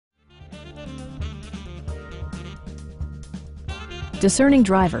Discerning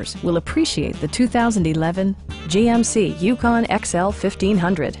drivers will appreciate the 2011 GMC Yukon XL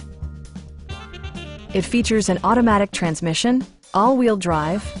 1500. It features an automatic transmission, all-wheel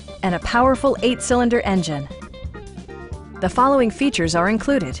drive, and a powerful 8-cylinder engine. The following features are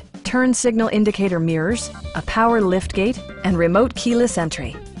included: turn signal indicator mirrors, a power liftgate, and remote keyless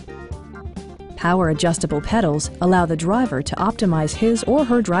entry. Power adjustable pedals allow the driver to optimize his or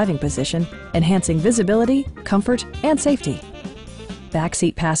her driving position, enhancing visibility, comfort, and safety.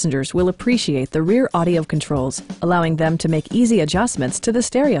 Backseat passengers will appreciate the rear audio controls, allowing them to make easy adjustments to the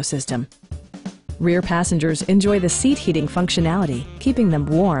stereo system. Rear passengers enjoy the seat heating functionality, keeping them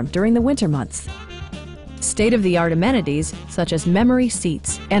warm during the winter months. State-of-the-art amenities such as memory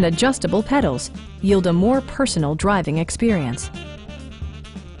seats and adjustable pedals yield a more personal driving experience.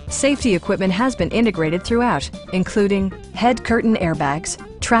 Safety equipment has been integrated throughout, including head curtain airbags,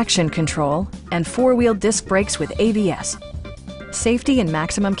 traction control, and 4-wheel disc brakes with ABS. Safety and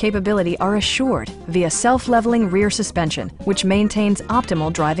maximum capability are assured via self-leveling rear suspension, which maintains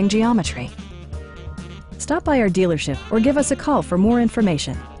optimal driving geometry. Stop by our dealership or give us a call for more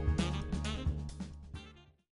information.